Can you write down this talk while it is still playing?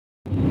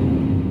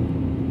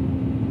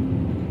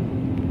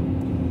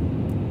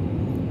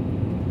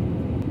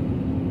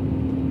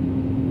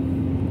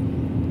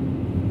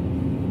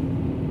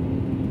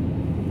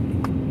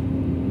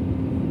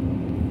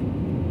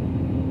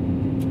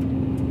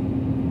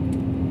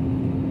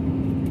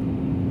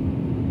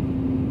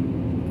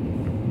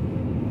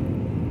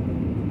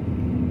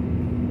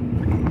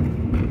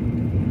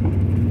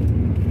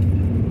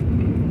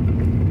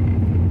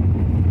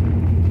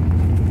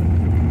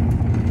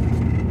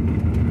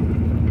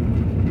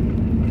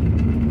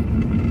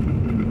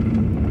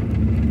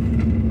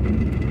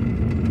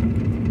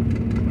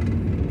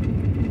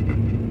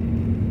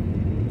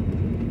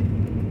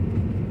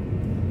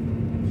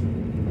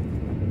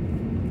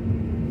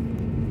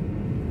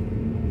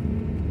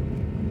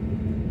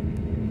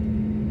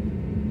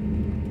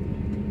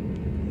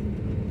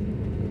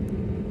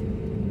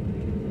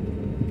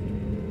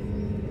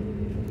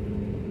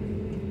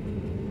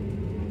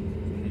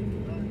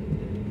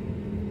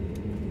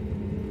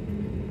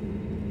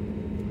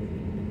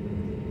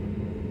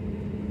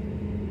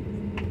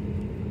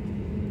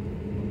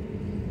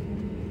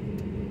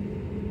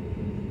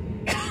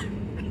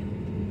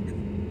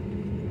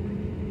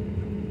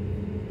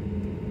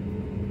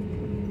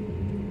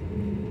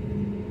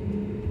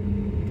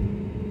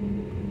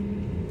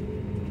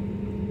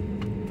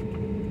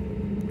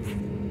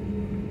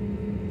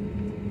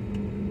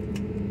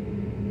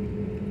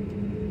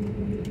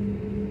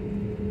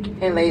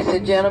And ladies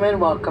and gentlemen,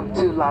 welcome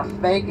to Las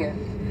Vegas.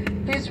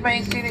 Please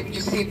remain seated with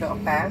your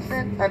seatbelt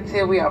fastened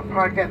until we are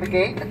parked at the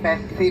gate. The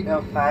fasten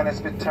seatbelt sign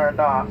has been turned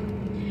off.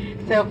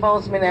 Cell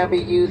phones may now be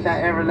used,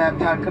 however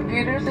laptop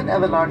computers and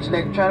other large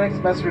electronics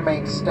must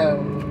remain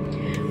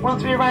stowed.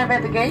 Once we arrive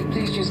at the gate,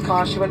 please use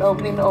caution when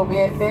opening the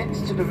overhead vents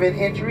to prevent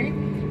injury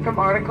from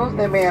articles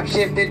that may have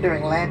shifted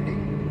during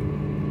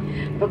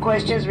landing. For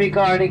questions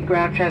regarding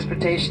ground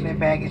transportation and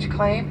baggage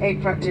claim,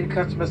 a Frontier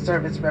Customer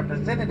Service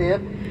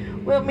representative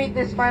will meet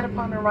this flight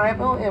upon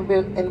arrival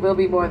and will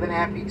be more than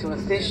happy to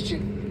assist you.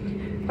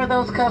 For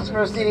those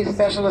customers needing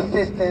special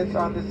assistance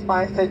on this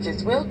flight, such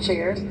as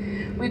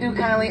wheelchairs, we do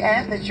kindly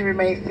ask that you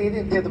remain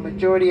seated until the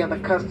majority of the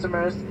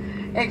customers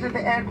exit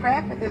the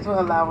aircraft, and this will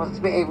allow us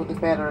to be able to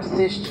better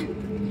assist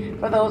you.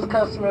 For those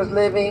customers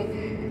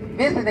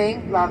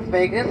visiting Las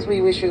Vegas, we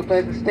wish you a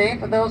pleasant stay.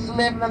 For those who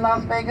live in the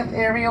Las Vegas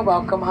area,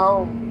 welcome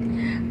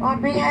home. On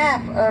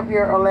behalf of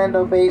your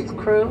Orlando-based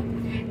crew,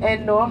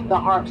 and North, the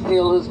harp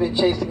seal who's been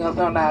chasing us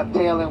on our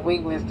tail and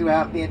winglets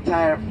throughout the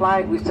entire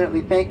flight, we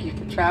certainly thank you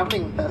for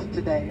traveling with us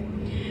today.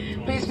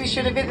 Please be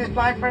sure to visit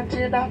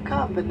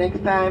flyfrontier.com the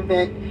next time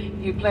that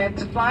you plan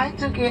to fly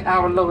to get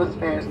our lowest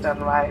fares done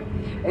right.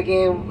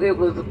 Again, it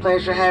was a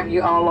pleasure having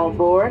you all on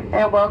board,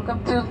 and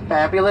welcome to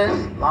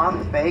fabulous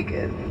Las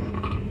Vegas.